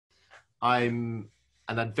I'm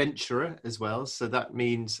an adventurer as well. So that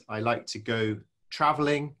means I like to go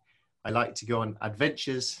traveling. I like to go on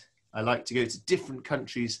adventures. I like to go to different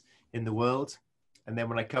countries in the world. And then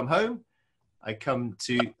when I come home, I come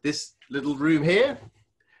to this little room here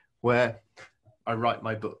where I write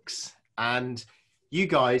my books. And you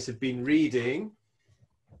guys have been reading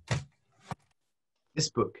this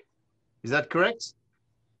book. Is that correct?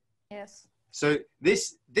 Yes. So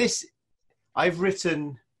I've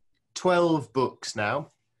written 12 books now,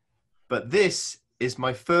 but this is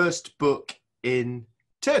my first book in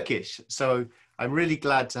Turkish. So I'm really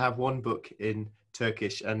glad to have one book in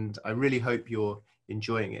Turkish, and I really hope you're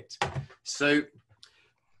enjoying it. So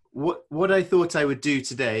what I thought I would do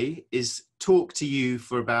today is talk to you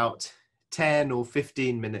for about 10 or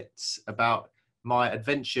 15 minutes about my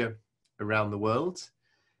adventure around the world.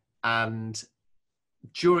 And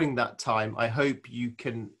during that time, I hope you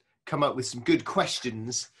can come up with some good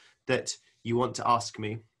questions that you want to ask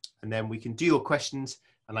me. And then we can do your questions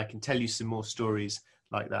and I can tell you some more stories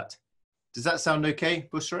like that. Does that sound okay,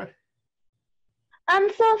 Busra? I'm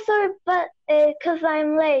so sorry, but because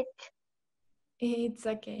I'm late. It's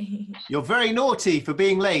okay. You're very naughty for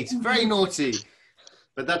being late. Very naughty.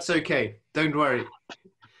 But that's okay. Don't worry.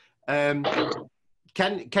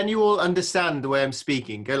 Can you all understand the way I'm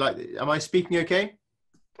speaking? Am I speaking okay?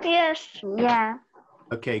 Yes. Yeah.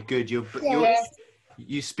 Okay, good.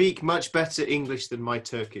 You speak much better English than my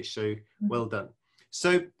Turkish, so well done.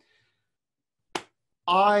 So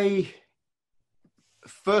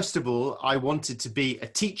first of all, I wanted to be a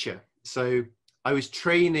teacher. So I was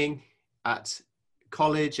training at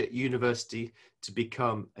college, at university, to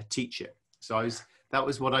become a teacher. So that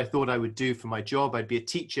was what I thought I would do for my job. I'd be a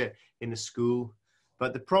teacher in a school.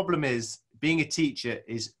 But the problem is, being a teacher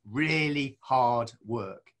is really hard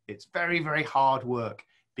work. It's very, very hard work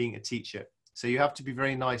being a teacher. So you have to be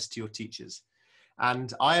very nice to your teachers.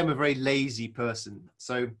 And I am a very lazy person.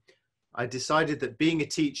 So I decided that being a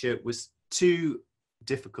teacher was too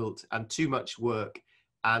difficult and too much work.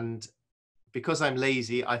 And because I'm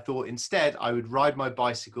lazy, I thought instead I would ride my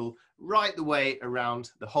bicycle right the way around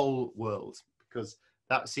the whole world, because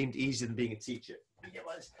that seemed easier than being a teacher. Look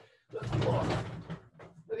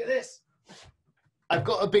at this. I've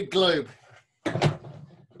got a big globe.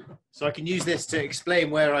 So I can use this to explain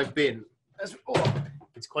where I've been.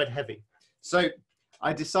 It's quite heavy. So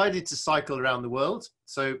I decided to cycle around the world.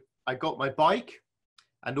 So I got my bike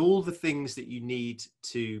and all the things that you need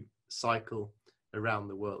to cycle around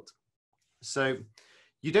the world. So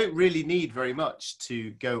you don't really need very much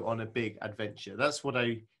to go on a big adventure. That's what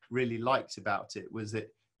I really liked about it, was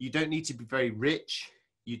that you don't need to be very rich.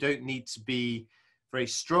 You don't need to be very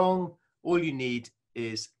strong. All you need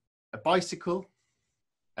is a bicycle,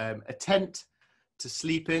 a tent to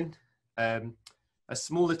sleep in, a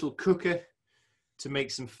small little cooker to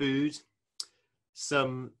make some food,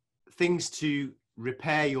 some things to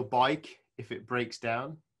repair your bike if it breaks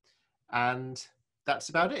down, and that's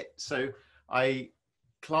about it. So I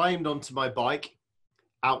climbed onto my bike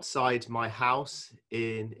outside my house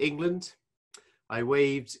in England. I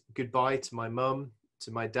waved goodbye to my mum,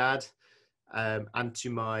 to my dad, and to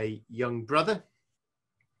my young brother,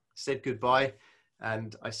 said goodbye,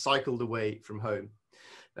 and I cycled away from home.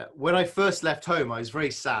 When I first left home, I was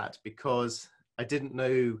very sad because I didn't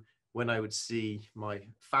know when I would see my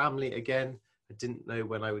family again. I didn't know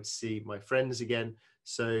when I would see my friends again.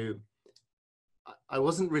 So I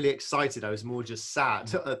wasn't really excited. I was more just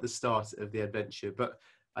sad at the start of the adventure. But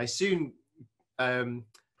I soon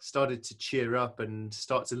started to cheer up and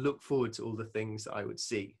start to look forward to all the things that I would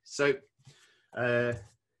see. So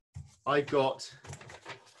I got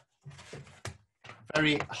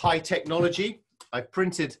very high technology. I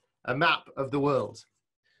printed a map of the world.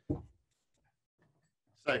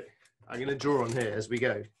 So I'm going to draw on here as we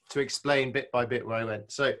go to explain bit by bit where I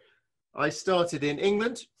went. So I started in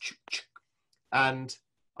England and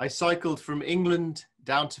I cycled from England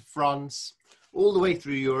down to France, all the way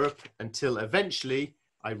through Europe until eventually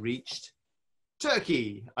I reached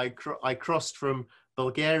Turkey. I crossed from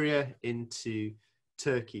Bulgaria into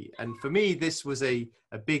Turkey. And for me, this was a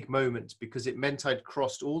big moment because it meant I'd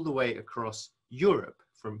crossed all the way across Europe,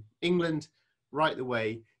 from England right the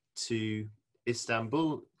way to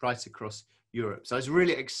Istanbul, right across Europe. So I was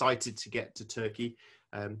really excited to get to Turkey.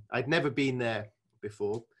 I'd never been there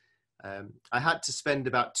before. I had to spend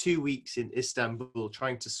about 2 weeks in Istanbul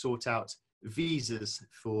trying to sort out visas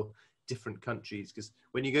for different countries, because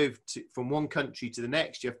when you go from one country to the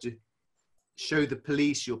next, you have to show the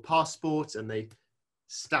police your passport and they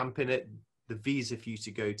stamp in it the visa for you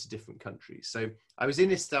to go to different countries. So I was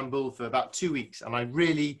in Istanbul for about 2 weeks and I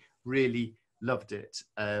really, really loved it.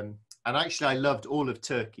 And actually, I loved all of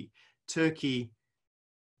Turkey. Turkey,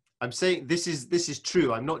 I'm saying this is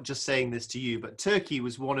true. I'm not just saying this to you, but Turkey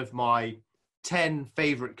was one of my 10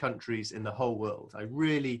 favorite countries in the whole world. I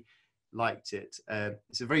really liked it.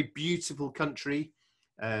 It's a very beautiful country.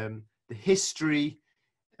 The history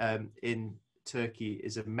in Turkey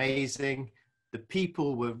is amazing. The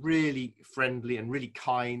people were really friendly and really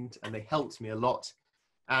kind, and they helped me a lot.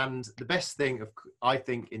 And the best thing, I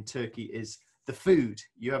think, in Turkey is the food.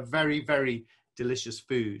 You have very, very delicious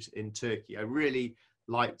food in Turkey. I really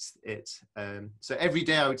liked it. So every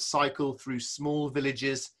day I would cycle through small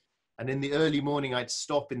villages, and in the early morning I'd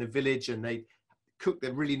stop in the village and they'd cook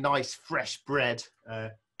the really nice fresh bread.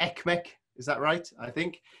 Ekmek, is that right? I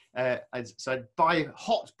think. So I'd buy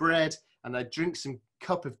hot bread and I'd drink some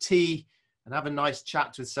cup of tea and have a nice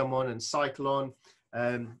chat with someone and cycle on.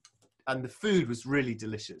 And the food was really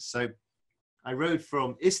delicious. So I rode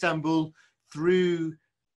from Istanbul through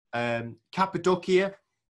Cappadocia,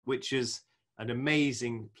 which is an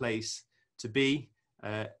amazing place to be,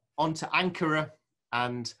 onto Ankara,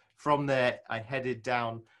 and from there I headed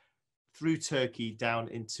down through Turkey down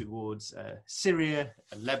in towards Syria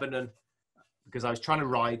and Lebanon, because I was trying to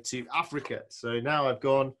ride to Africa. So now I've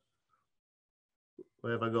gone,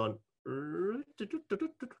 where have I gone?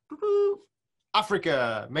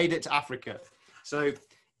 Africa, made it to Africa. So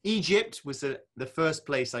Egypt was the first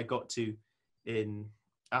place I got to in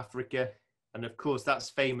Africa. And of course, that's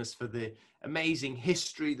famous for the amazing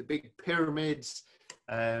history, the big pyramids,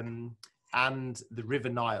 and the River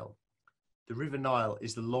Nile. The River Nile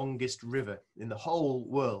is the longest river in the whole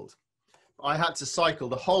world. I had to cycle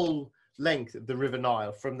the whole length of the River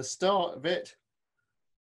Nile from the start of it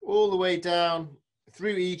all the way down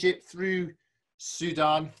through Egypt, through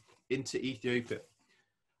Sudan, into Ethiopia.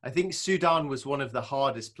 I think Sudan was one of the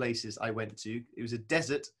hardest places I went to. It was a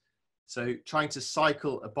desert, so trying to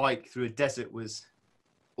cycle a bike through a desert was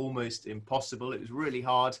almost impossible. It was really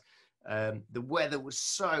hard. The weather was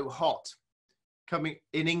so hot. Coming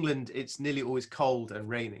in England, it's nearly always cold and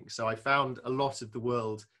raining, so I found a lot of the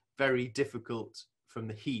world very difficult from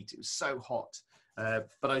the heat. It was so hot,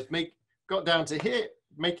 but I got down to here,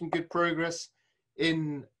 making good progress.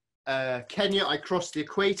 In Kenya, I crossed the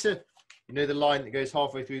equator, you know, the line that goes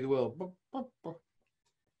halfway through the world.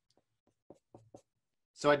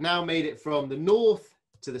 So I'd now made it from the north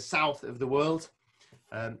to the south of the world.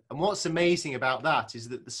 And what's amazing about that is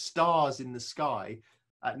that the stars in the sky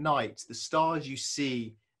at night, the stars you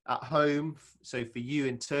see at home, so for you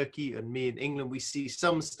in Turkey and me in England, we see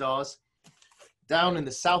some stars. Down in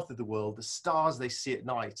the south of the world, the stars they see at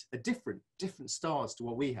night are different stars to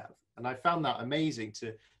what we have. And I found that amazing,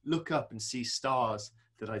 to look up and see stars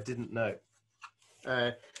that I didn't know.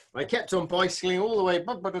 I kept on bicycling all the way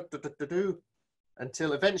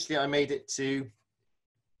until eventually I made it to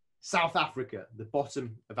South Africa, the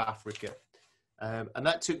bottom of Africa. And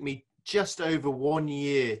that took me just over 1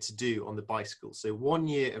 year to do on the bicycle. So 1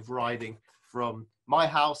 year of riding from my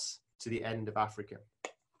house to the end of Africa.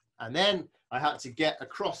 And then I had to get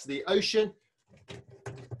across the ocean.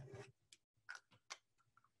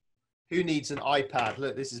 Who needs an iPad?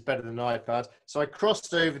 Look, this is better than an iPad. So I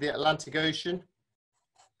crossed over the Atlantic Ocean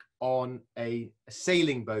on a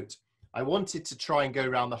sailing boat. I wanted to try and go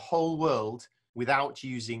around the whole world without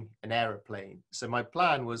using an aeroplane. So my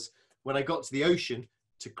plan was, when I got to the ocean,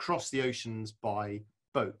 to cross the oceans by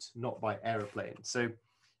boat, not by aeroplane. So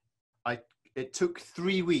it took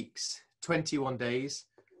 3 weeks, 21 days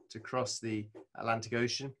to cross the Atlantic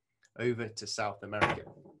Ocean over to South America.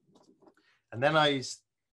 And then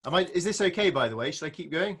is this okay, by the way? Should I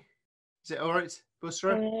keep going? Is it all right,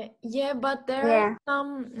 Busra? Yeah, but there are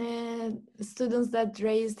some students that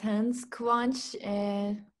raised hands. Kıvanç,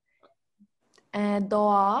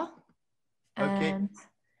 Doğa. Okay.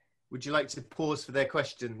 Would you like to pause for their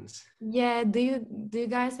questions? Yeah, do you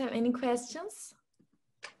guys have any questions?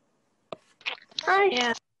 Hi.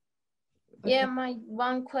 Yeah. Okay. Yeah, my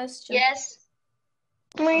one question. Yes.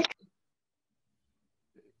 Me.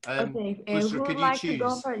 Okay, Busra, who would could you like to go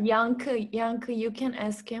choose? for Yankı, you can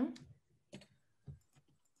ask him.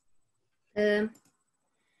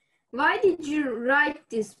 Why did you write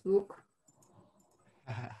this book?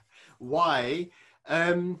 Why?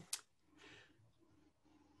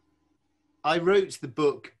 I wrote the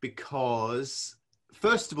book because,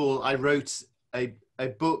 first of all, I wrote a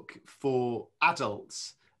book for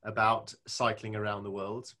adults about cycling around the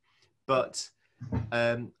world, but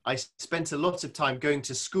I spent a lot of time going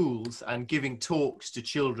to schools and giving talks to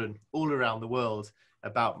children all around the world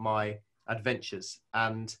about my adventures.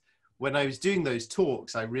 And when I was doing those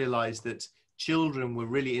talks, I realized that children were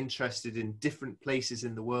really interested in different places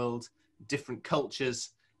in the world, different cultures,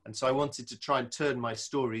 And so I wanted to try and turn my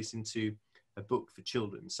stories into a book for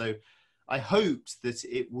children. So I hoped that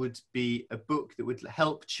it would be a book that would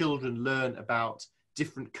help children learn about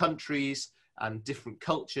different countries and different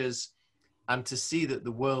cultures, and to see that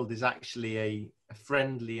the world is actually a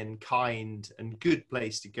friendly and kind and good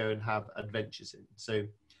place to go and have adventures in. So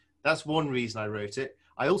that's one reason I wrote it.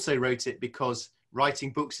 I also wrote it because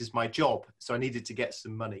writing books is my job, so I needed to get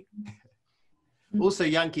some money. Also,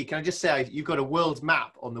 Yankee, can I just say, you've got a world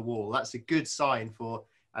map on the wall. That's a good sign for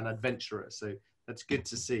an adventurer. So that's good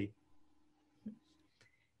to see.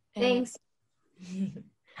 Thanks.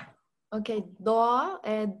 Okay,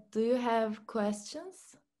 Doğa, do you have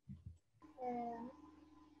questions?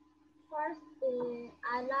 First,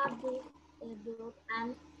 I love this book,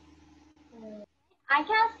 and I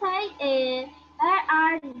can say where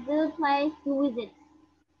are the places to visit?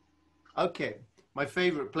 Okay, my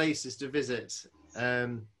favorite places to visit.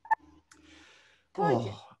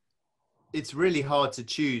 It's really hard to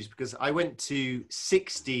choose because I went to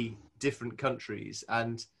 60 different countries,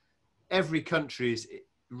 and every country is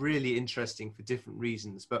really interesting for different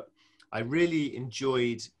reasons. But I really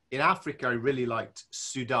enjoyed, in Africa, I really liked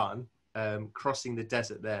Sudan, crossing the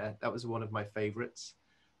desert there. That was one of my favorites.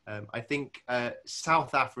 I think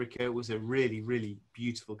South Africa was a really, really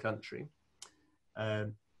beautiful country.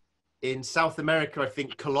 In South America, I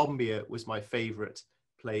think Colombia was my favorite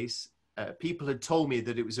place. People had told me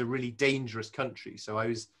that it was a really dangerous country, so I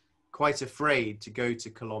was quite afraid to go to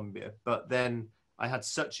Colombia, but then I had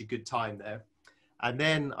such a good time there. And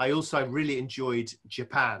then I really enjoyed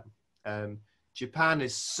Japan. Japan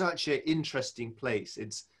is such an interesting place.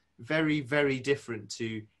 It's very, very different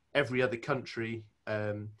to every other country.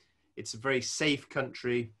 It's a very safe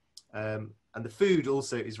country. And the food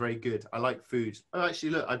also is very good. I like food. Oh,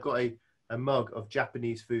 actually, look, I've got a mug of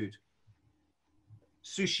Japanese food.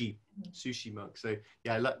 Sushi mug. So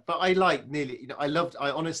yeah, but I like nearly, I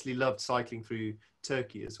honestly loved cycling through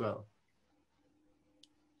Turkey as well.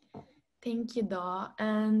 Thank you, Doğa.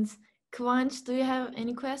 And Kıvanç, do you have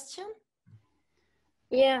any question?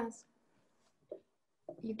 Yes.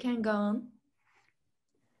 You can go on.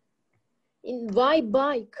 Why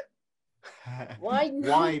bike? Why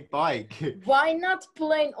not? Why bike? Why not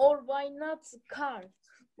plane or why not car?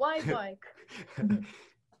 Why bike?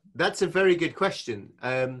 That's a very good question.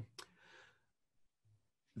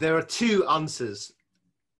 There are two answers.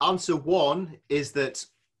 Answer one is that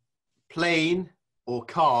plane or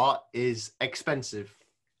car is expensive,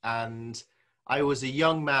 and I was a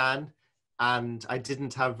young man and I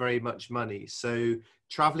didn't have very much money. So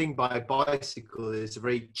traveling by bicycle is a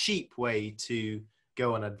very cheap way to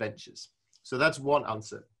go on adventures. So that's one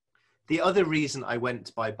answer. The other reason I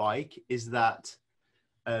went by bike is that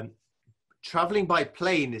traveling by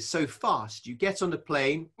plane is so fast. You get on the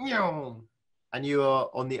plane and you are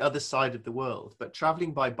on the other side of the world. But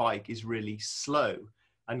traveling by bike is really slow.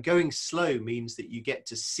 And going slow means that you get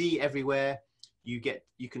to see everywhere. You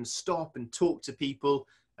can stop and talk to people,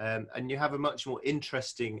 and you have a much more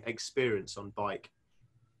interesting experience on bike.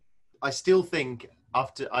 I still think,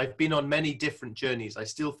 after I've been on many different journeys, I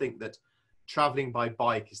still think that traveling by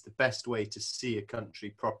bike is the best way to see a country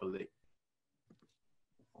properly.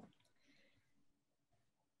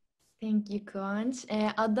 Thank you, Kıvanç.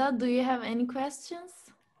 Ada, do you have any questions?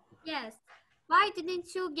 Yes. Why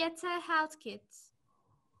didn't you get a health kit?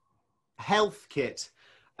 Health kit.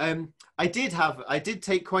 I did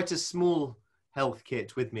take quite a small health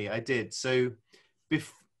kit with me. I did. So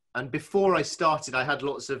before I started, I had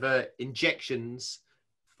lots of injections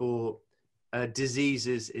for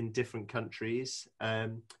diseases in different countries.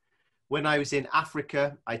 When I was in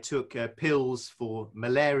Africa, I took pills for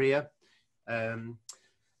malaria.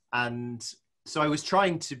 And so I was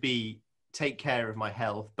trying to take care of my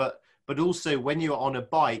health, but also when you're on a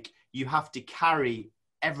bike, you have to carry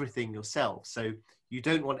everything yourself. So you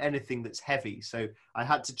don't want anything that's heavy. So I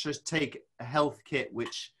had to just take a health kit,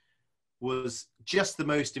 which was just the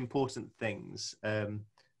most important things,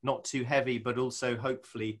 not too heavy, but also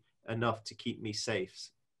hopefully enough to keep me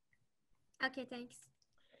safe. Okay, thanks.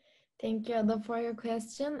 Thank you, Ada, for your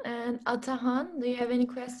question. And Atahan, do you have any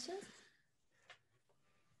questions?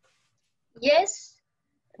 Yes.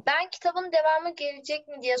 Ben kitabın devamı gelecek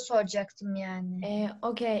mi diye soracaktım yani.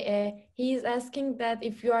 Okay, he is asking that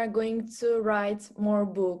if you are going to write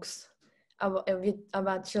more books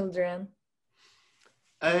about children.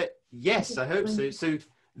 Yes, I hope so. So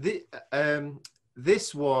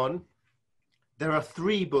this one, there are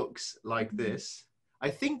 3 books like this. I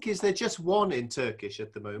think, is there just one in Turkish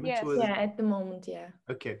at the moment? Yes, yeah, at the moment, yeah.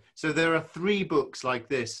 Okay, so there are 3 books like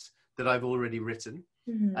this that I've already written.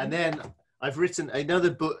 And then I've written another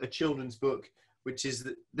book, a children's book, which is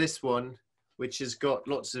this one, which has got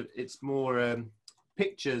lots of, it's more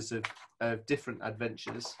pictures of different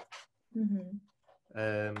adventures.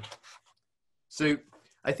 So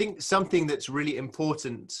I think something that's really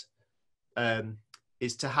important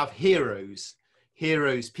is to have heroes,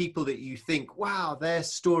 people that you think, wow, their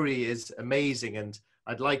story is amazing and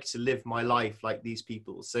I'd like to live my life like these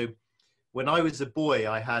people. So when I was a boy,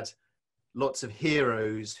 I had lots of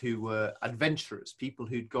heroes who were adventurers, people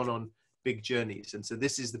who'd gone on big journeys. And so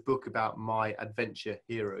this is the book about my adventure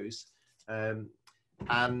heroes. I'm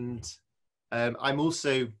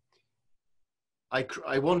also,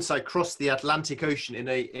 once I crossed the Atlantic Ocean in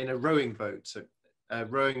a rowing boat, so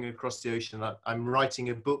rowing across the ocean. I'm writing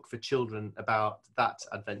a book for children about that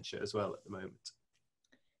adventure as well at the moment.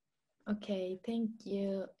 Okay, thank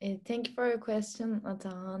you. Thank you for your question,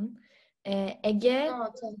 Atahan. Ege, No,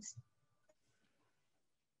 thanks.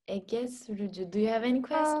 Ege Sürücü, do you have any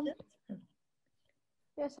questions?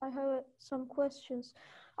 Yes, I have some questions.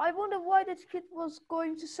 I wonder why that kid was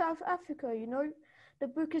going to South Africa, you know? The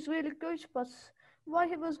book is really good, but why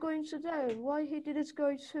he was going to there? Why he didn't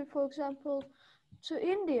go to, for example, to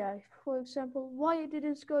India, for example? Why he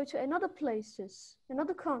didn't go to another places, in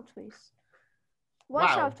other countries? Why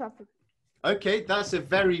Wow. South Africa? Okay, that's a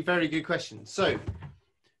very, very good question. So,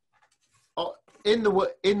 in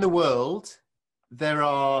the world, there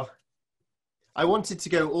are, I wanted to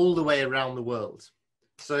go all the way around the world.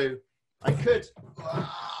 So I could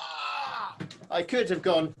have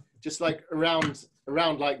gone just like around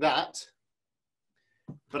like that,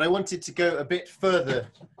 but I wanted to go a bit further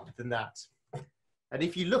than that. And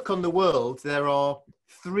if you look on the world, there are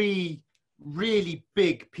 3 really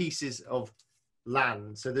big pieces of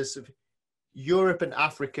land. So there's Europe and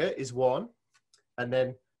Africa is one, and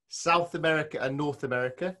then South America and North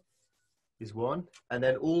America is one, and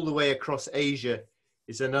then all the way across Asia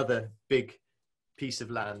is another big piece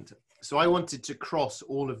of land. So I wanted to cross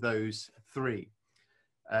all of those 3,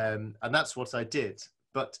 and that's what I did.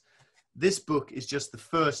 But this book is just the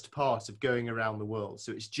first part of going around the world.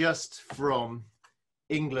 So it's just from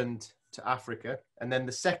England to Africa, and then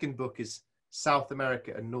the second book is South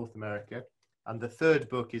America and North America, and the third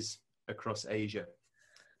book is across Asia.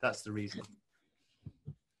 That's the reason.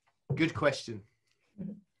 Good question.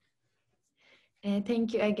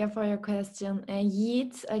 Thank you, Ege, for your question.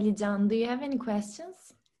 Yiğit, Alican, do you have any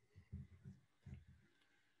questions?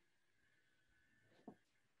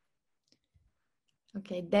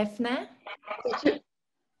 Okay, Defne?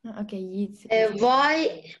 Okay, Yiğit.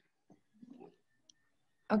 Why?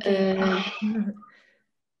 Okay.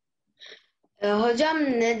 Hocam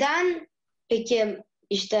neden peki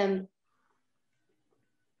işte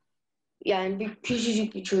yani bir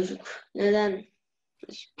küçücük bir çocuk neden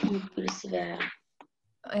büyük birisi veya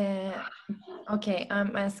Okay,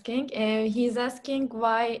 I'm asking. He's asking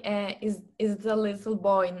why is the little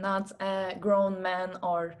boy not a grown man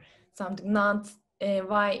or something? Not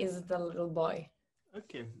why is the little boy?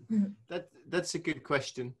 Okay, that's a good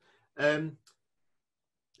question.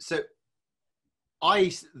 So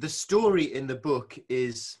the story in the book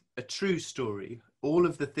is a true story. All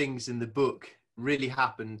of the things in the book really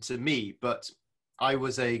happened to me, but I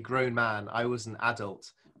was a grown man. I was an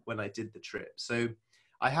adult when I did the trip. So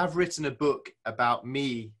I have written a book about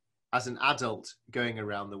me as an adult going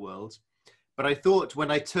around the world. But I thought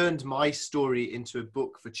when I turned my story into a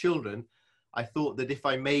book for children, I thought that if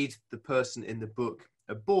I made the person in the book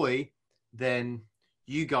a boy, then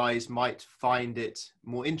you guys might find it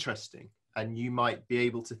more interesting. And you might be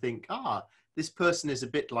able to think, this person is a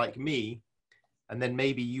bit like me. And then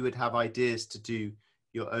maybe you would have ideas to do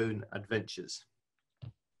your own adventures.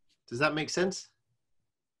 Does that make sense?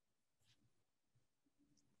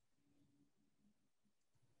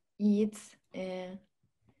 Yiğit,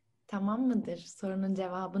 tamam mıdır? Sorunun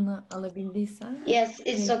cevabını alabildiysen. Yes,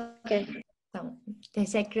 it's okay. Tamam.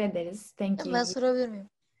 Teşekkür ederiz. Thank you. Ben sorabilir miyim?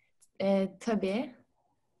 Tabii.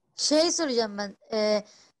 Şey soracağım ben.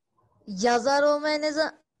 Yazar olmaya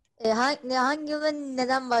hangi yılda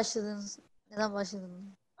neden başladınız? Neden başladınız?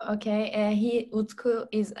 Okay. Utku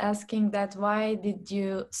is asking that why did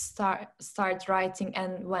you start writing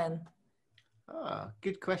and when?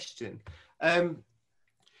 Good question.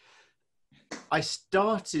 I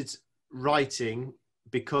started writing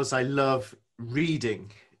because I love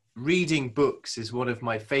reading. Reading books is one of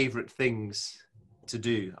my favorite things to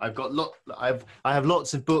do. I have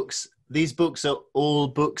lots of books. These books are all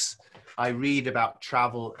books I read about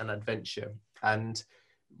travel and adventure. And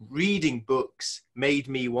reading books made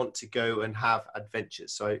me want to go and have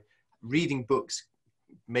adventures. So reading books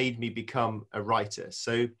made me become a writer.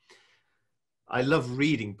 So I love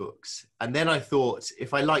reading books. And then I thought,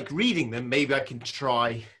 if I like reading them, maybe I can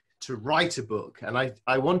try to write a book. And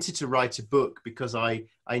I wanted to write a book because I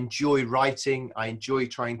enjoy writing. I enjoy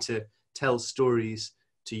trying to tell stories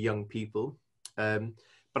to young people. But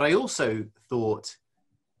I also thought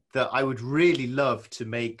that I would really love to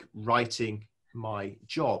make writing my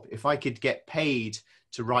job. If I could get paid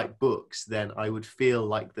to write books, then I would feel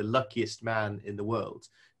like the luckiest man in the world.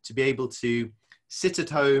 To be able to sit at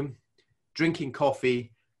home, drinking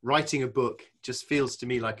coffee, writing a book just feels to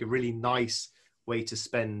me like a really nice way to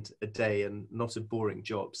spend a day and not a boring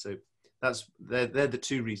job. So they're the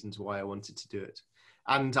two reasons why I wanted to do it.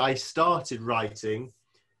 And I started writing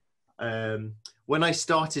when I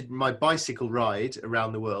started my bicycle ride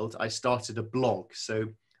around the world. I started a blog. So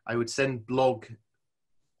I would send blog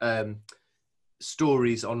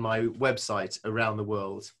stories on my website around the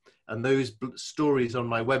world. And those stories on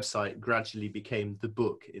my website gradually became the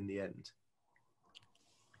book in the end.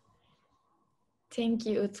 Thank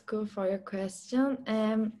you, Utku, for your question.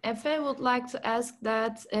 Efe would like to ask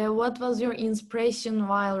that what was your inspiration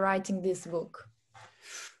while writing this book?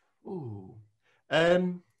 Ooh.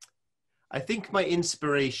 I think my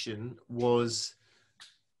inspiration was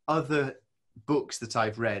other books that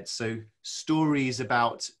I've read. So stories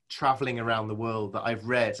about traveling around the world that I've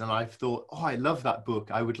read, and I've thought, oh, I love that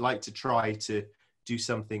book. I would like to try to do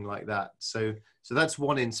something like that. So that's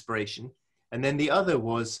one inspiration. And then the other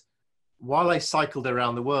was, while I cycled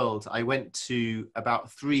around the world, I went to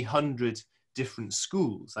about 300 different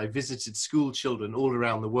schools. I visited school children all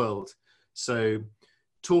around the world. So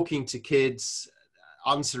talking to kids,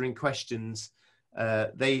 answering questions,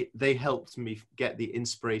 they helped me get the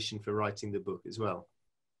inspiration for writing the book as well.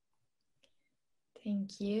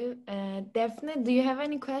 Thank you. Daphne, do you have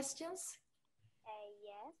any questions?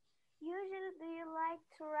 Yes. Usually, do you like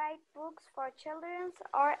to write books for children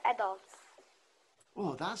or adults?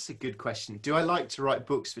 Oh, that's a good question. Do I like to write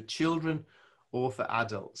books for children or for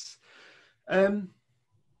adults? I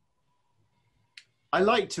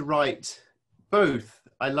like to write both.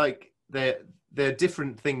 I like they're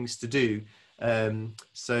different things to do.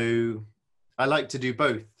 So I like to do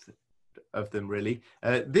both of them, really.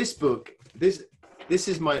 This book, this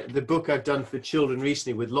is the book I've done for children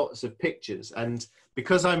recently with lots of pictures. And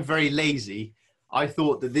because I'm very lazy, I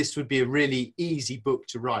thought that this would be a really easy book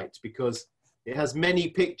to write because it has many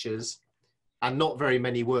pictures and not very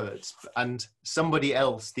many words. And somebody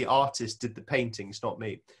else, the artist, did the paintings, not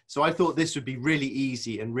me. So I thought this would be really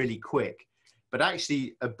easy and really quick. But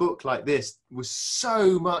actually, a book like this was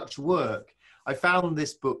so much work. I found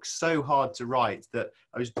this book so hard to write that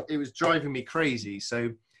it was driving me crazy.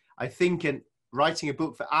 So I think writing a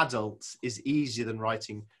book for adults is easier than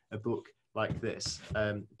writing a book like this.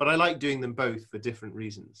 But I like doing them both for different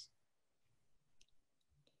reasons.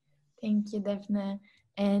 Thank you, Daphne.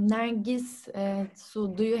 And Nargis, so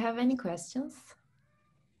do you have any questions?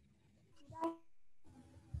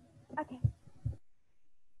 Okay.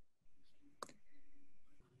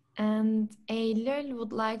 And Eylül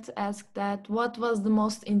would like to ask that what was the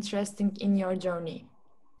most interesting in your journey?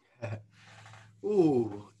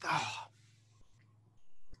 Ooh,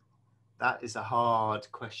 that is a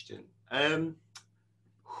hard question.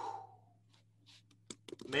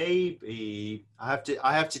 Maybe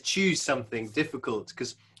I have to choose something difficult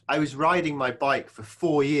because I was riding my bike for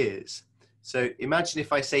 4 years. So imagine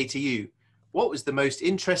if I say to you, what was the most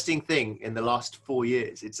interesting thing in the last 4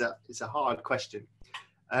 years? It's a hard question.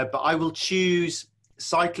 But I will choose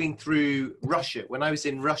cycling through Russia. When I was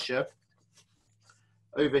in Russia,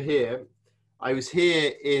 over here, I was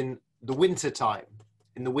here in the winter time,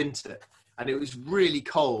 in the winter, and it was really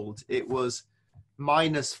cold. It was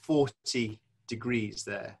minus 40 degrees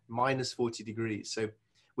there, minus 40 degrees. So,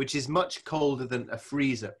 which is much colder than a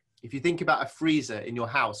freezer. If you think about a freezer in your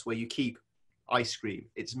house where you keep ice cream,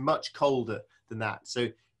 it's much colder than that. So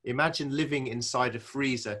imagine living inside a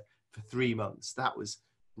freezer for 3 months. That was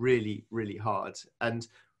really, really hard. And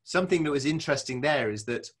something that was interesting there is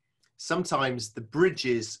that sometimes the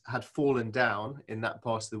bridges had fallen down in that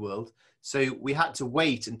part of the world. So we had to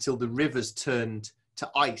wait until the rivers turned to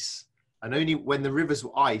ice. And only when the rivers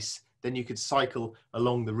were ice, then you could cycle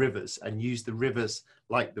along the rivers and use the rivers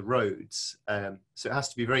like the roads. So it has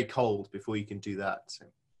to be very cold before you can do that. So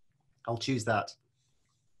I'll choose that.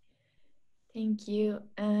 Thank you.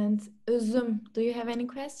 And Üzüm, do you have any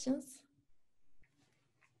questions?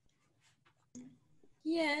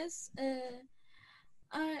 Yes.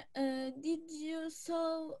 Did you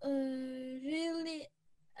saw really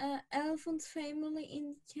elephant family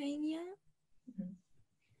in Kenya?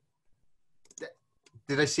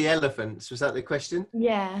 Did I see elephants? Was that the question?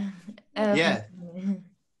 Yeah. Yeah.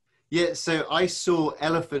 Yeah, so I saw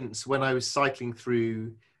elephants when I was cycling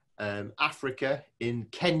through Africa. In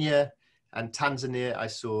Kenya and Tanzania, I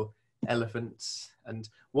saw elephants. And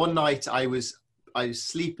one night I was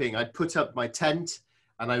sleeping. I'd put up my tent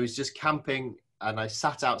and I was just camping, and I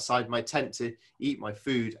sat outside my tent to eat my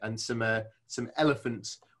food, and some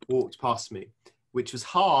elephants walked past me, which was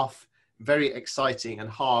half very exciting and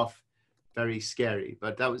half very scary.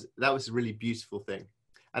 But that was a really beautiful thing.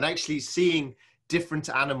 And actually seeing different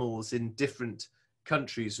animals in different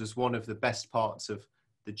countries was one of the best parts of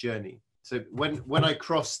the journey. So when I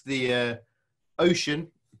crossed the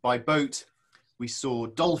ocean by boat, we saw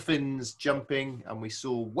dolphins jumping and we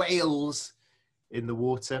saw whales in the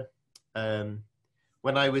water.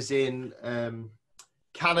 When I was in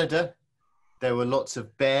Canada, there were lots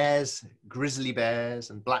of bears, grizzly bears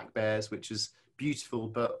and black bears, which was beautiful,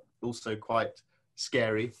 but also quite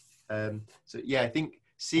scary. So yeah, I think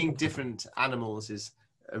seeing different animals is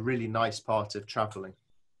a really nice part of traveling.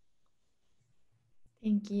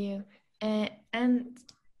 Thank you. And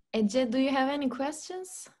Ece, do you have any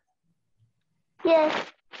questions? Yes.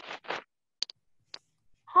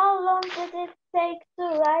 How long did it take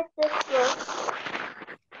to write this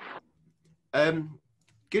book?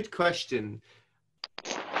 Good question.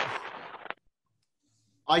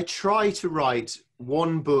 I try to write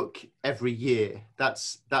one book every year.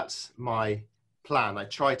 That's my plan. I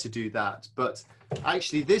try to do that. But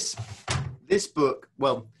actually this book,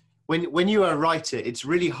 well, when you are a writer, it's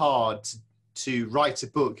really hard to write a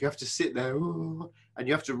book. You have to sit there and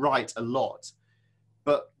you have to write a lot.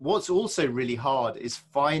 But what's also really hard is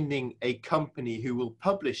finding a company who will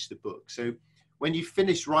publish the book. So when you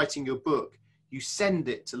finish writing your book, you send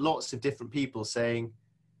it to lots of different people saying,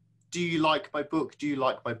 do you like my book? Do you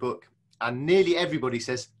like my book? And nearly everybody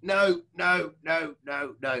says, no, no, no,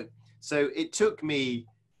 no, no. So it took me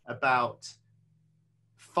about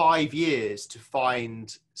 5 years to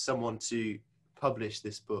find someone to publish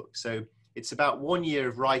this book. So it's about 1 year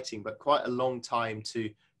of writing, but quite a long time to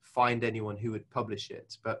find anyone who would publish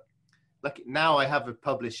it. But like now I have a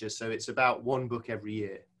publisher, so it's about one book every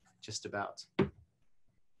year, just about.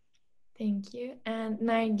 Thank you. And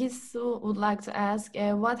Nargis would like to ask,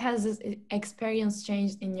 what has this experience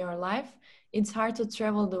changed in your life? It's hard to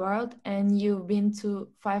travel the world and you've been to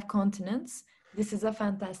 5 continents. This is a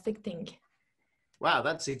fantastic thing. Wow,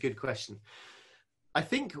 that's a good question. I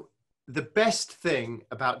think the best thing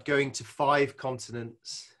about going to 5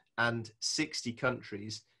 continents and 60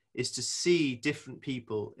 countries is to see different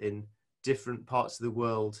people in different parts of the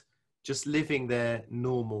world just living their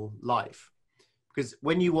normal life. Because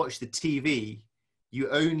when you watch the TV, you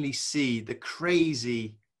only see the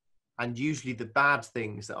crazy and usually the bad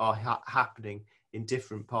things that are happening in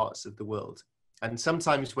different parts of the world. And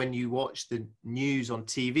sometimes when you watch the news on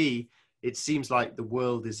TV, it seems like the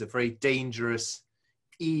world is a very dangerous,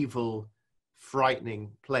 evil,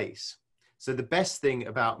 frightening place. So the best thing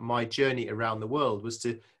about my journey around the world was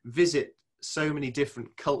to visit so many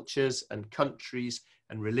different cultures and countries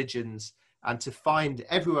and religions, and to find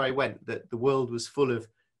everywhere I went that the world was full of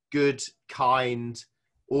good, kind,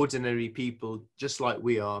 ordinary people, just like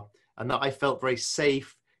we are, and that I felt very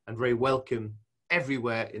safe and very welcome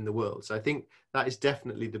everywhere in the world. So I think that is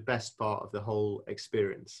definitely the best part of the whole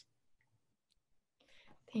experience.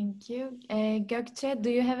 Thank you. Gökçe, do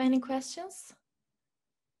you have any questions?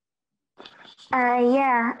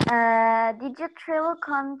 Yeah. Did your travel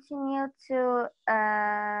continue to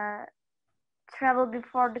travel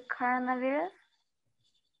before the coronavirus?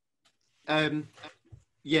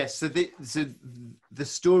 Yes, so the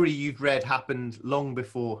story you've read happened long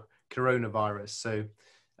before coronavirus. So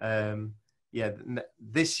yeah,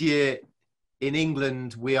 this year in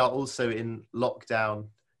England, we are also in lockdown.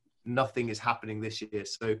 Nothing is happening this year.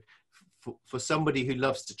 So for somebody who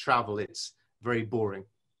loves to travel, it's very boring.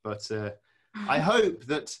 But I hope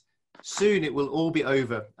that soon it will all be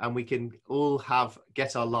over and we can all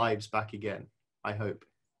get our lives back again. I hope.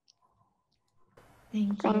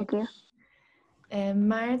 Thank you. Thank you.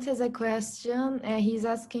 Mert has a question. He's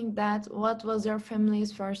asking that what was your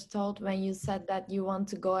family's first thought when you said that you want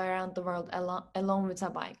to go around the world alone with a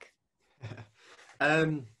bike?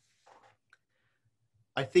 I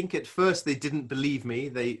think at first they didn't believe me.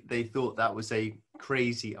 They thought that was a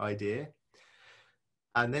crazy idea.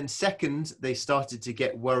 And then second, they started to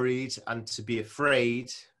get worried and to be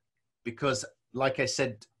afraid because, like I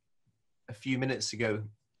said a few minutes ago,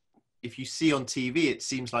 if you see on TV, it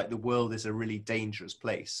seems like the world is a really dangerous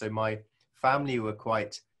place. So my family were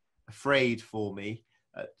quite afraid for me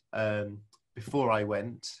before I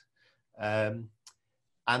went. And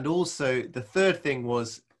also the third thing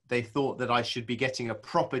was they thought that I should be getting a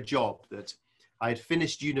proper job, that I had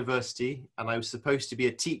finished university and I was supposed to be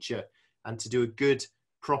a teacher and to do a good,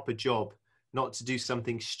 proper job, not to do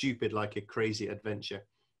something stupid like a crazy adventure.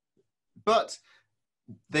 But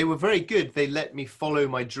they were very good. They let me follow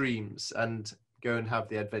my dreams and go and have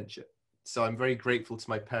the adventure. So I'm very grateful to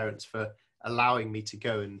my parents for allowing me to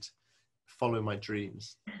go and follow my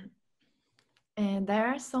dreams. And there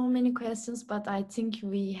are so many questions, but I think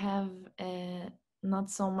we have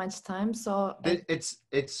not so much time. So It's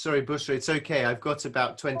sorry, Bushra, it's okay. I've got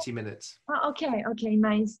about 20 minutes. okay,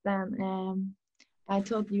 nice then. I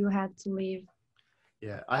thought you had to leave.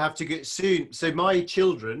 Yeah, I have to get soon. So my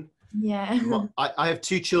children, I have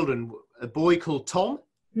two children, a boy called Tom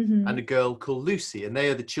and a girl called Lucy, and they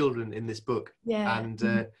are the children in this book. Yeah.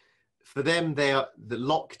 And for them, they are the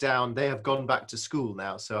lockdown. They have gone back to school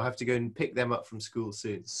now, so I have to go and pick them up from school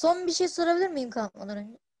soon. Son bir şey sorabilir miyim kalkmadan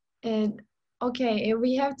önce? Okay,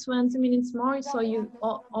 we have 20 minutes more, so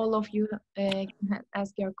all of you can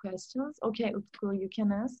ask your questions. Okay, Utku, you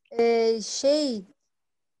can ask.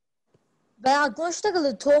 Ben aklıma şu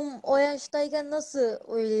takıldı. Tom o yaştayken nasıl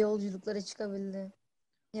öyle yolculuklara çıkabildi?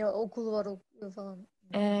 Ya okul var okuyor falan.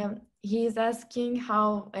 He is asking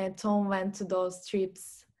how Tom went to those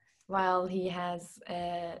trips while he has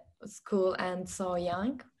school and so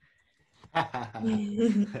young.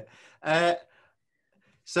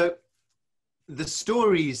 So the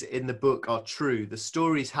stories in the book are true. The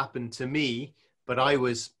stories happened to me, but I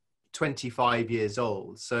was 25 years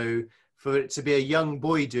old. So for it to be a young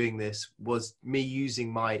boy doing this was me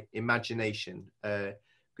using my imagination.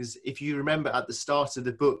 Because if you remember at the start of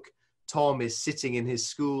the book, Tom is sitting in his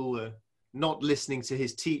school, not listening to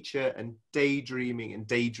his teacher and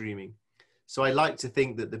daydreaming. So I like to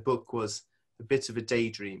think that the book was a bit of a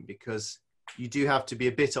daydream, because you do have to be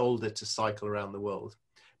a bit older to cycle around the world.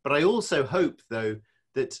 But I also hope, though,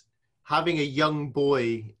 that having a young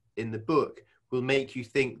boy in the book will make you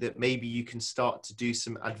think that maybe you can start to do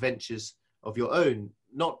some adventures of your own,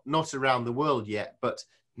 not around the world yet, but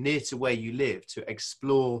near to where you live, to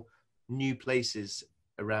explore new places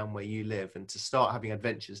around where you live and to start having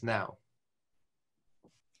adventures now.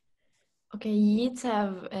 Okay, Yiğit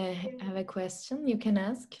have a question. You can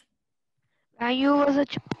ask. When you was a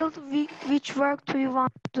child, which work do you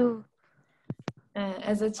want to do?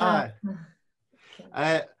 As a child.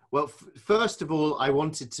 Well, first of all, I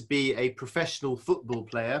wanted to be a professional football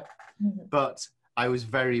player, but I was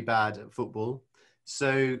very bad at football.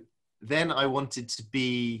 So then I wanted to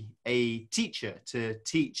be a teacher, to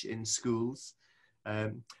teach in schools.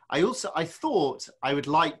 I thought I would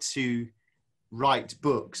like to write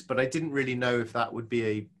books, but I didn't really know if that would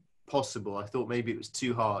be possible. I thought maybe it was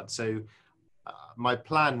too hard. So my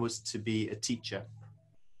plan was to be a teacher.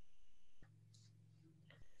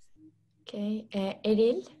 Okay,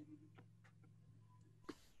 Eril?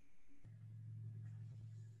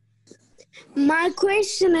 My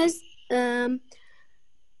question is,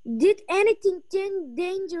 did anything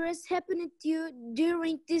dangerous happen to you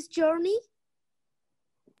during this journey?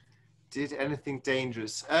 Did anything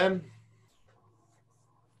dangerous?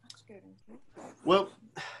 Well,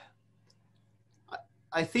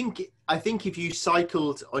 I think if you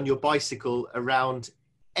cycled on your bicycle around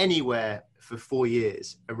anywhere for 4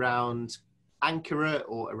 years, around Ankara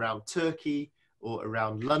or around Turkey or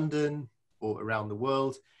around London or around the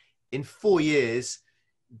world, in 4 years,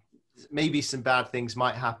 maybe some bad things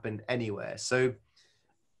might happen anywhere. So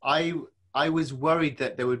I was worried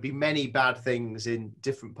that there would be many bad things in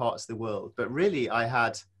different parts of the world, but really I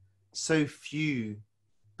had so few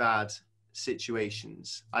bad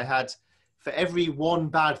situations. For every one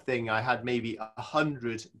bad thing, I had maybe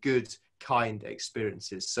 100 good, kind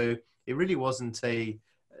experiences. So it really wasn't a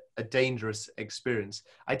dangerous experience.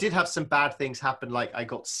 I did have some bad things happen, like I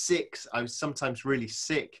got sick. I was sometimes really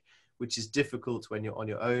sick, which is difficult when you're on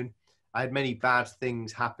your own. I had many bad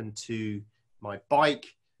things happen to my bike.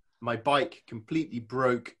 My bike completely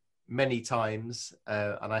broke many times,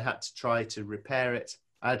 and I had to try to repair it.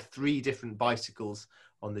 I had 3 different bicycles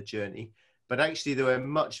on the journey, but actually there were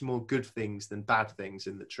much more good things than bad things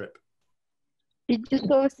in the trip. Did you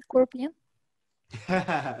saw a scorpion?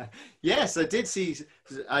 Yes, I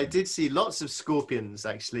did see lots of scorpions,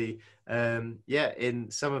 actually.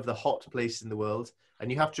 In some of the hot places in the world.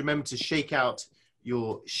 And you have to remember to shake out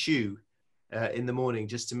your shoe in the morning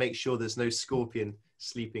just to make sure there's no scorpion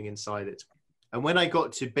sleeping inside it. And when I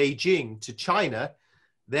got to Beijing, to China,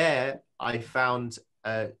 there I found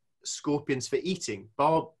scorpions for eating,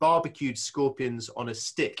 barbecued scorpions on a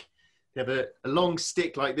stick. They have a long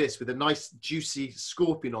stick like this with a nice juicy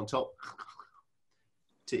scorpion on top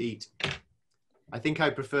to eat. I think I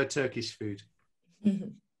prefer Turkish food.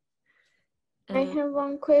 I have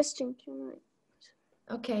one question. Can I?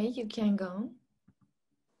 Okay, you can go.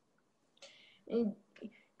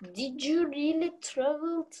 Did you really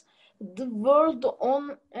travel the world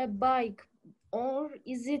on a bike, or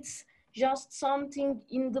is it just something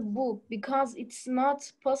in the book? Because it's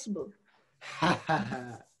not possible.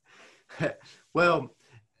 Well,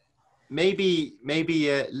 maybe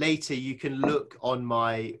later you can look on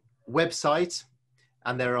my website,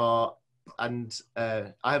 and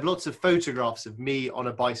I have lots of photographs of me on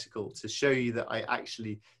a bicycle to show you that I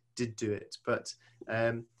actually did do it. But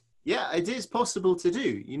yeah, it is possible to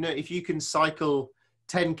do. You know, if you can cycle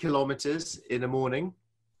 10 kilometers in the morning,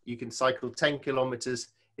 you can cycle 10 kilometers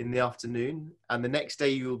in the afternoon, and the next day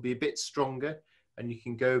you will be a bit stronger and you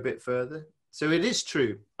can go a bit further. So it is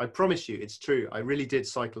true. I promise you, it's true. I really did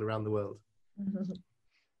cycle around the world.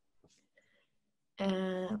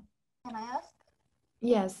 Can I ask?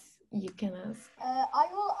 Yes, you can ask. I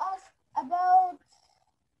will ask about,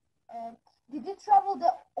 did you travel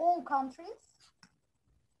all countries?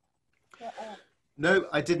 No,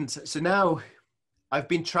 I didn't. So now I've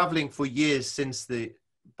been traveling for years since the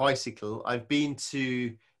bicycle. I've been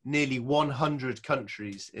to nearly 100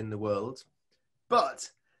 countries in the world,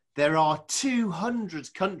 but there are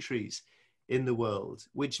 200 countries in the world,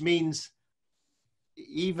 which means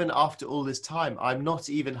even after all this time, I'm not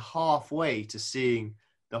even halfway to seeing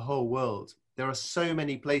the whole world. There are so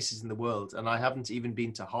many places in the world, and I haven't even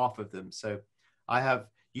been to half of them. So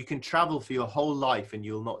you can travel for your whole life and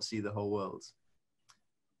you'll not see the whole world.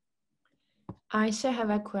 Ayşe have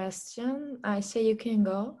a question. Ayşe, you can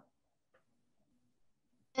go.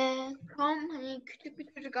 Tom hani küçük bir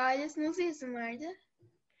çocuk ailesi nasıl izin verdi?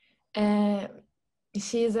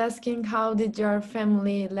 She is asking, how did your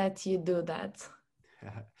family let you do that?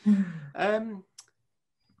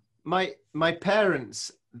 My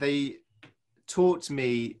parents, they taught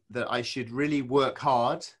me that I should really work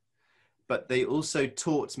hard, but they also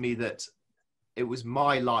taught me that it was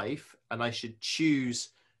my life and I should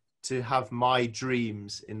choose to have my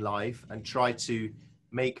dreams in life and try to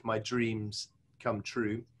make my dreams come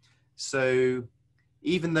true. So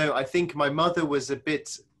even though I think my mother was a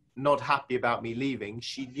bit not happy about me leaving,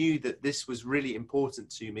 she knew that this was really important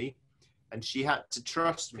to me, and she had to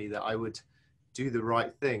trust me that I would do the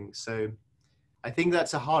right thing. So I think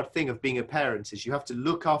that's a hard thing of being a parent, is you have to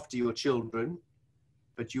look after your children,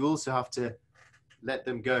 but you also have to let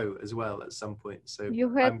them go as well at some point. So you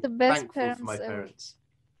had I'm the best thankful parents for my ever. parents.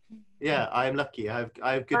 Yeah, I am lucky. I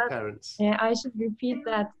have good parents. I should repeat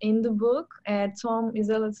that in the book, Tom is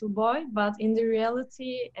a little boy, but in the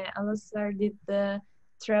reality, Alastair did the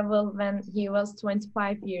travel when he was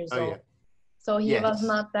 25 years old. Yeah. So he Yes. was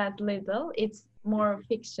not that little. It's more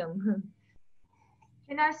fiction.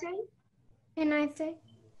 Can I say? Can I say?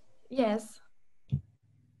 Yes.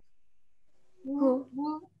 Bu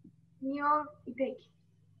Niyor İpek.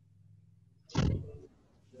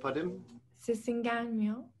 Pardon? Sesin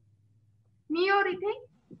gelmiyor. Niyor İpek.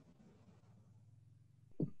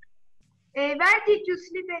 Where did you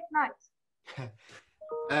sleep at night?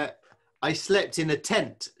 I slept in a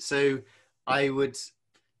tent. So I would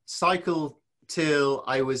cycle till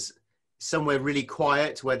I was somewhere really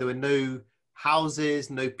quiet where there were no houses,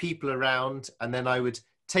 no people around. And then I would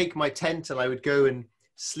take my tent and I would go and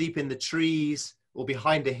sleep in the trees or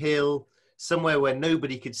behind a hill, somewhere where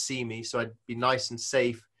nobody could see me. So I'd be nice and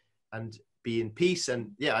safe and be in peace.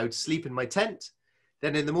 And yeah, I would sleep in my tent.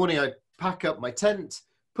 Then in the morning, I'd pack up my tent,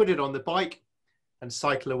 put it on the bike and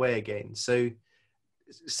cycle away again. So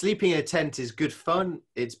sleeping in a tent is good fun.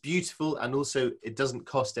 It's beautiful. And also it doesn't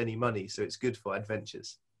cost any money. So it's good for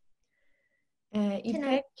adventures.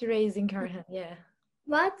 İpek raising her hand, yeah.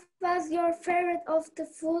 What was your favorite of the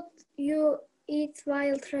food you eat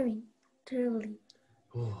while traveling?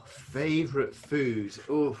 Oh, favorite food.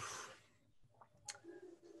 Oof.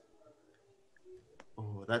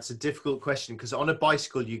 Oh, that's a difficult question because on a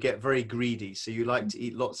bicycle you get very greedy, so you like to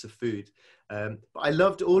eat lots of food. But I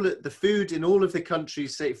loved all of the food in all of the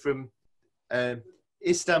countries, say from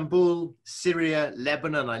Istanbul, Syria,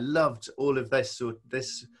 Lebanon. I loved all of this.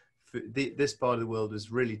 This part of the world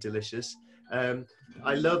was really delicious.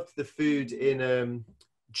 I loved the food in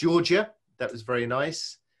Georgia. That was very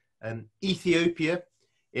nice. Ethiopia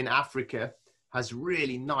in Africa has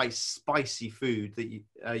really nice spicy food that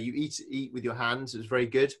you eat with your hands. It was very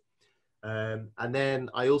good. And then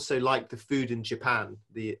I also liked the food in Japan.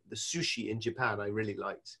 The sushi in Japan I really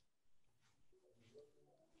liked.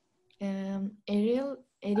 Eril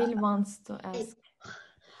wants to ask.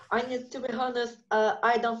 I need to be honest,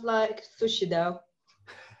 I don't like sushi though.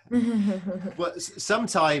 Well,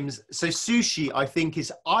 sometimes, so sushi I think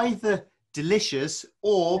is either delicious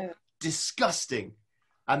or disgusting.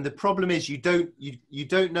 And the problem is you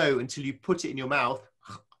don't know until you put it in your mouth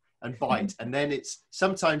and bite, and then it's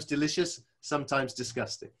sometimes delicious, sometimes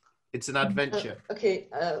disgusting. It's an adventure. Okay,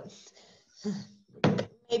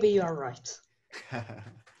 maybe you're right.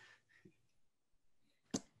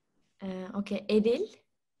 Okay, Edil.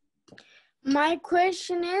 My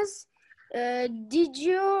question is, did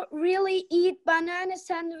you really eat banana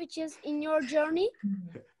sandwiches in your journey?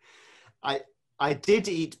 I did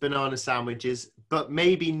eat banana sandwiches, but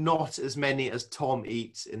maybe not as many as Tom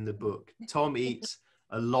eats in the book. Tom eats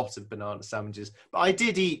a lot of banana sandwiches, but I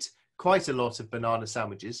did eat quite a lot of banana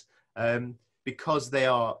sandwiches because they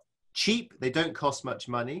are cheap. They don't cost much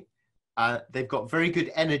money. They've got very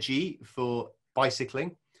good energy for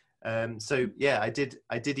bicycling. So yeah, I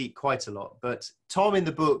did eat quite a lot, but Tom in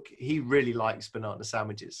the book, he really likes banana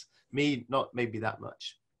sandwiches. Me, not maybe that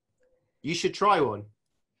much. You should try one.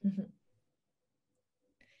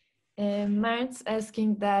 Mert's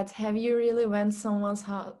asking that, have you really went someone's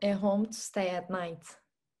home to stay at night?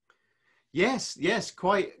 Yes,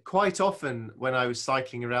 quite often when I was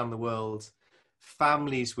cycling around the world,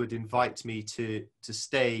 families would invite me to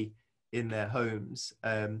stay in their homes.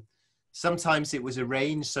 Sometimes it was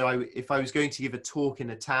arranged, so if I was going to give a talk in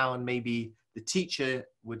a town, maybe the teacher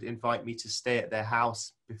would invite me to stay at their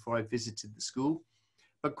house before I visited the school.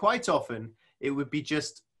 But quite often it would be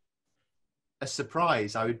just a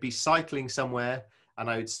surprise. I would be cycling somewhere and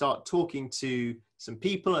I would start talking to some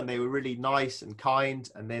people and they were really nice and kind,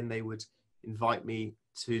 and then they would invite me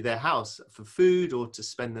to their house for food or to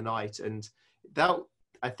spend the night. And that,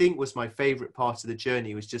 I think, was my favorite part of the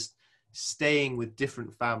journey, was just staying with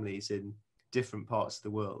different families in different parts of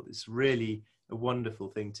the world. It's really a wonderful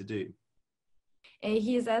thing to do.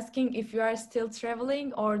 He is asking if you are still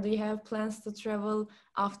traveling, or do you have plans to travel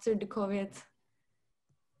after the COVID?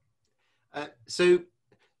 So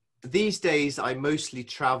these days I mostly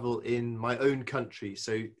travel in my own country,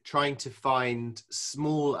 so trying to find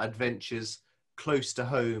small adventures close to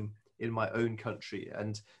home in my own country.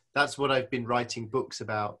 And that's what I've been writing books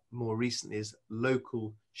about more recently, is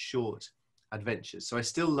local short adventures. So I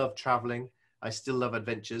still love traveling, I still love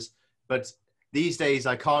adventures, but these days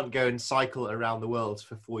I can't go and cycle around the world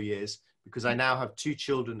for 4 years because I now have 2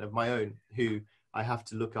 children of my own who I have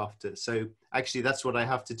to look after. So actually that's what I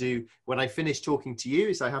have to do when I finish talking to you,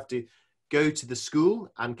 is I have to go to the school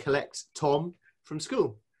and collect Tom from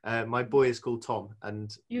school. My boy is called Tom,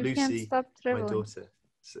 and You Lucy, can't stop my traveling. daughter.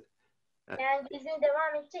 So, Yani izin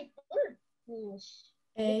devam edecek değil mi?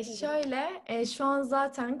 Şöyle, şu an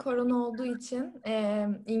zaten korona olduğu için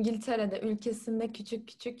İngiltere'de, ülkesinde küçük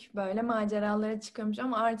küçük böyle maceralara çıkıyormuş,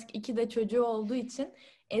 ama artık 2 de çocuğu olduğu için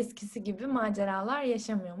eskisi gibi maceralar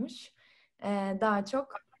yaşamıyormuş. Daha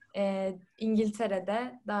çok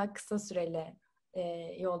İngiltere'de daha kısa süreli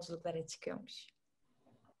yolculuklara çıkıyormuş.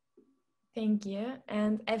 Thank you.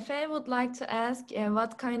 And Efe would like to ask,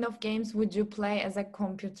 what kind of games would you play as a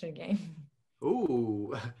computer game?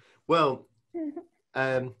 ooh, well,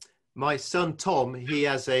 my son Tom, he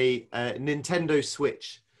has a Nintendo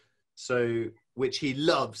Switch, so which he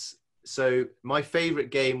loves. So my favorite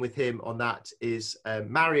game with him on that is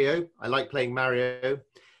Mario. I like playing Mario,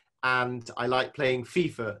 and I like playing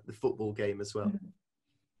FIFA, the football game, as well.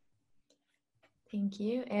 Thank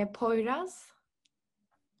you. Poyraz?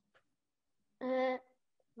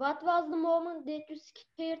 What was the moment that you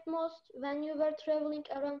scared most when you were traveling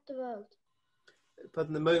around the world?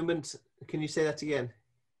 Pardon, the moment, can you say that again?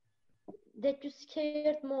 That you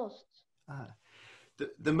scared most?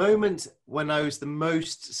 The moment when I was the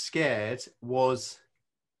most scared was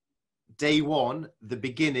day one, the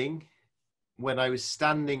beginning, when I was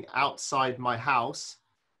standing outside my house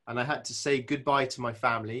and I had to say goodbye to my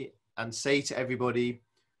family and say to everybody,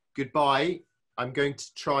 goodbye, I'm going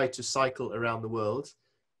to try to cycle around the world.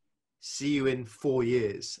 See you in 4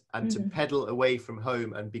 years. And to pedal away from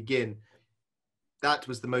home and begin. That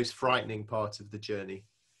was the most frightening part of the journey.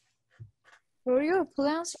 Were your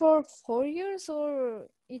plans for 4 years, or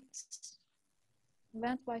it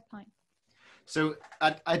went by time? So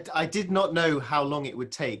I did not know how long it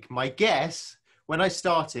would take. My guess, when I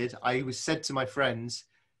started, I was said to my friends,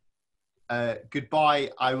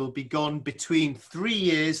 goodbye, I will be gone between 3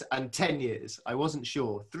 years and 10 years. I wasn't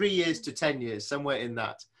sure. 3 years to 10 years, somewhere in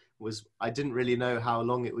that was, I didn't really know how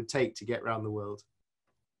long it would take to get around the world.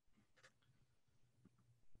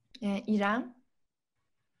 İrem?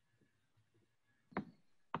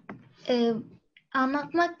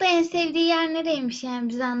 Anlatmakta en sevdiği yer nereymiş, yani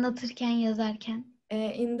bize anlatırken, yazarken?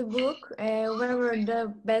 In the book, where were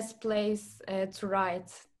the best place to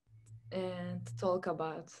write and to talk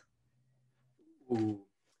about? Ooh.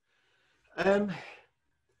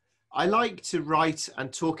 I like to write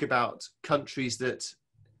and talk about countries that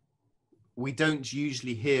we don't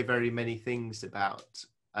usually hear very many things about.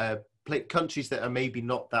 Countries that are maybe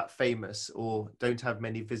not that famous or don't have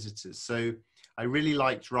many visitors. So I really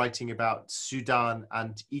liked writing about Sudan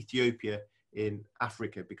and Ethiopia in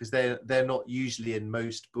Africa because they're not usually in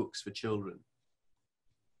most books for children.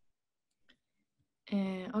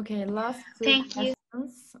 Okay, last two Thank you.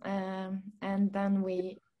 questions, and then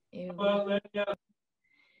we.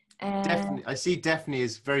 Daphne, I see Daphne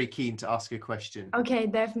is very keen to ask a question. Okay,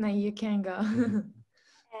 Daphne, you can go.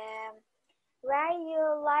 Where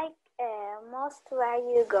you like most where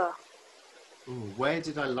you go? Ooh, where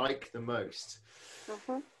did I like the most?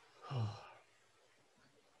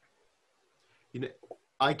 You know,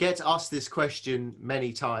 I get asked this question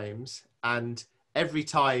many times, and every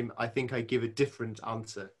time I think I give a different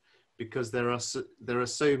answer because there are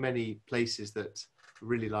so many places that I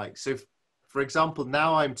really like. So, for example,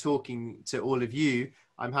 now I'm talking to all of you,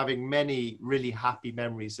 I'm having many really happy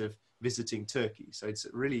memories of visiting Turkey. So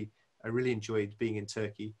I really enjoyed being in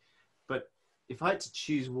Turkey. But if I had to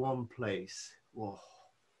choose one place,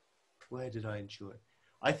 where did I enjoy?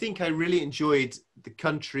 I think I really enjoyed the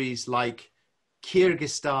countries like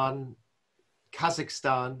Kyrgyzstan,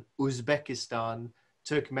 Kazakhstan, Uzbekistan,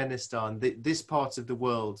 Turkmenistan, this part of the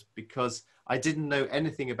world, because I didn't know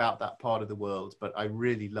anything about that part of the world, but I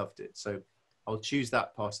really loved it. So I'll choose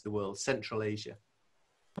that part of the world, Central Asia.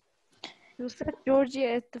 You said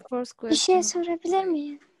Georgia at the first Bir question. şey sorabilir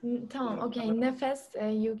miyim? Tamam, okay. Nefes,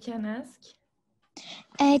 you can ask.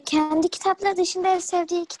 Kendi kitapları dışında en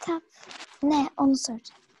sevdiği kitap ne? Onu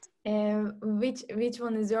soracağım. Which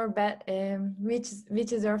one is your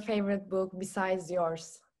which is your favorite book besides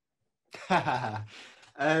yours?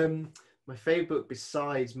 My favorite book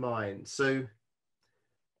besides mine. So,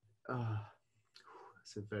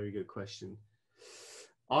 that's a very good question.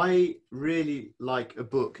 I really like a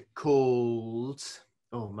book called,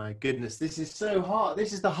 oh my goodness, this is so hard.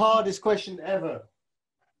 This is the hardest question ever.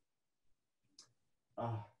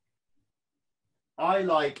 I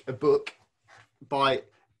like a book by,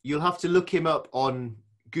 you'll have to look him up on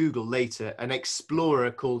Google later, an explorer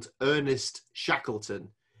called Ernest Shackleton.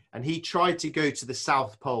 And he tried to go to the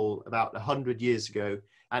South Pole about 100 years ago,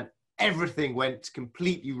 and everything went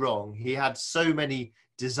completely wrong. He had so many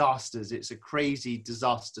disasters. It's a crazy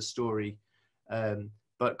disaster story,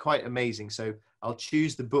 but quite amazing. So I'll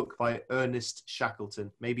choose the book by Ernest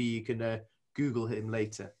Shackleton. Maybe you can Google him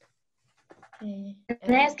later. Can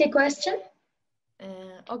I ask a question?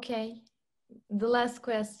 Okay. The last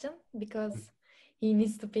question, because he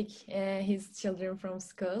needs to pick his children from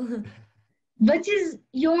school. What is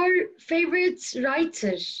your favorite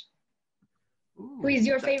writer? Ooh, Who is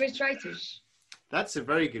your favorite writer? That's a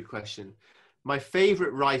very good question. My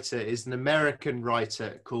favorite writer is an American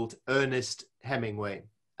writer called Ernest Hemingway.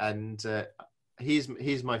 And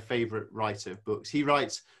he's my favorite writer of books. He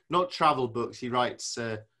writes not travel books, he writes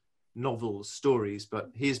novels, stories,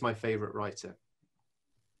 but he's my favorite writer.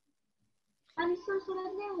 Ben bir soru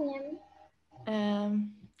sorabilir miyim?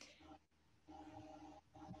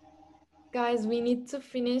 Guys, we need to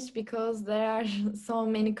finish because there are so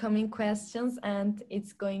many coming questions and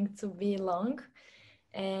it's going to be long.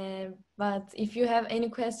 But if you have any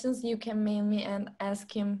questions, you can mail me and ask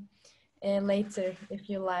him later if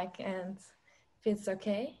you like and if it's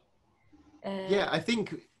okay. Yeah, I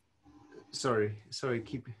think, sorry,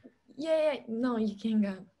 keep. Yeah, no, you can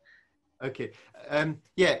go. Okay.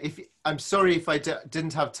 Yeah, I'm sorry if I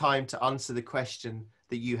didn't have time to answer the question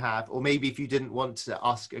that you have, or maybe if you didn't want to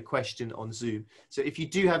ask a question on Zoom. So if you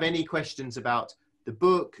do have any questions about the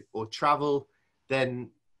book or travel,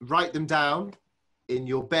 then write them down in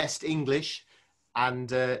your best English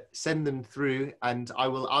and send them through, and I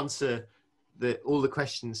will answer all the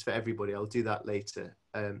questions for everybody. I'll do that later.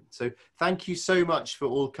 So thank you so much for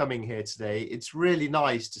all coming here today. It's really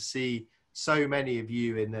nice to see so many of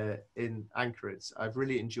you in Ankara. I've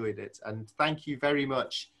really enjoyed it, and thank you very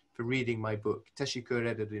much for reading my book. Teşekkür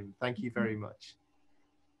ederim. Thank you very much.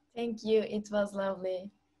 Thank you. It was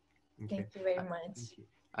lovely. Okay. Thank you very much. Thank you.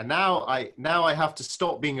 And now I have to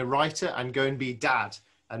stop being a writer and go and be dad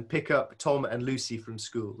and pick up Tom and Lucy from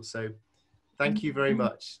school. So thank you very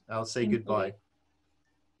much. I'll say goodbye.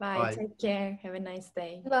 Bye. Bye. Take care. Have a nice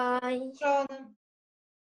day. Bye.